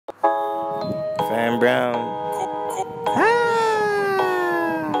Fanbrown.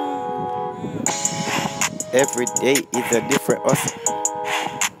 Every day is a different hustle.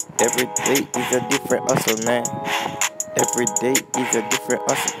 Every day is a different hustle, man. Every day is a different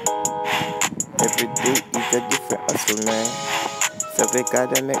hustle. Every day is a different hustle, man. So we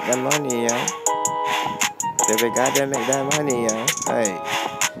gotta make that money, yo. So we gotta make that money, yo. Hey.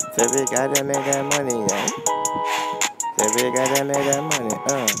 So we gotta make that money, yo. So we gotta make that money,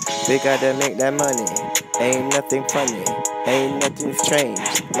 We gotta make that money. Ain't nothing funny. Ain't nothing strange.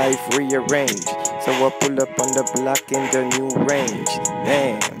 Life rearranged. So I pull up on the block in the new range.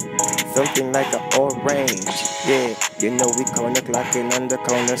 Damn. Something like an orange. Yeah, you know we corner clocking on the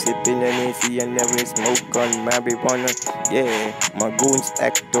corner, sipping an AC and every smoke on marijuana. Yeah, my goons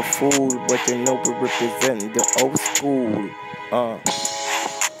act the fool, but you know we represent the old school.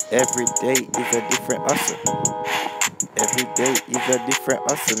 Every day is a different hustle. Every day is a different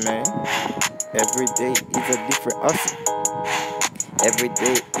hustle, man. Every day is a different hustle. Every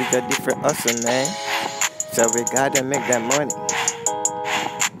day is a different hustle, man. So we gotta make that money.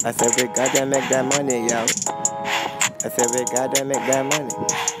 I said we gotta make that money, yo. I said we gotta make that money.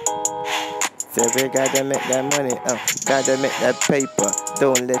 Said we gotta make that money, Gotta make that paper.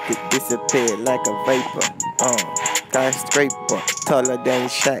 Don't let it disappear like a vapor, Skyscraper, taller than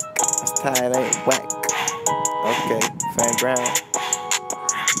Shaq. Style ain't whack. Okay, Fanbrown.